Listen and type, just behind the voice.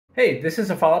Hey, this is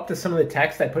a follow-up to some of the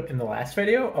text I put in the last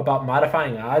video about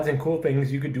modifying odds and cool things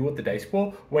you could do with the dice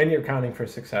pool when you're counting for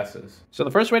successes. So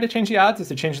the first way to change the odds is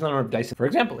to change the number of dice. For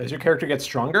example, as your character gets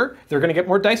stronger, they're going to get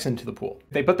more dice into the pool.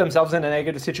 If they put themselves in a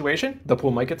negative situation, the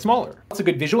pool might get smaller. It's a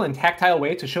good visual and tactile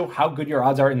way to show how good your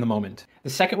odds are in the moment. The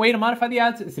second way to modify the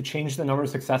odds is to change the number of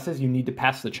successes you need to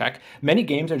pass the check. Many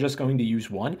games are just going to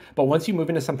use one, but once you move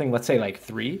into something, let's say like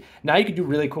 3, now you can do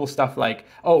really cool stuff like,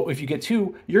 oh, if you get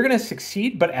 2, you're going to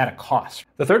succeed, but at a cost.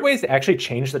 The third way is to actually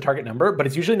change the target number, but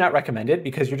it's usually not recommended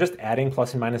because you're just adding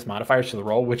plus and minus modifiers to the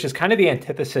roll, which is kind of the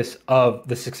antithesis of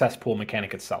the success pool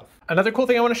mechanic itself. Another cool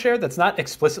thing I want to share that's not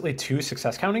explicitly to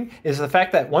success counting is the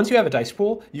fact that once you have a dice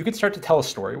pool, you can start to tell a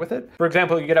story with it. For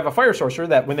example, you could have a fire sorcerer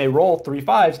that when they roll 3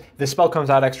 5s, the spell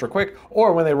comes out extra quick,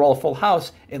 or when they roll a full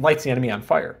house, it lights the enemy on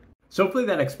fire. So hopefully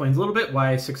that explains a little bit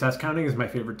why success counting is my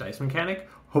favorite dice mechanic.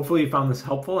 Hopefully you found this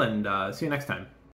helpful, and see you next time.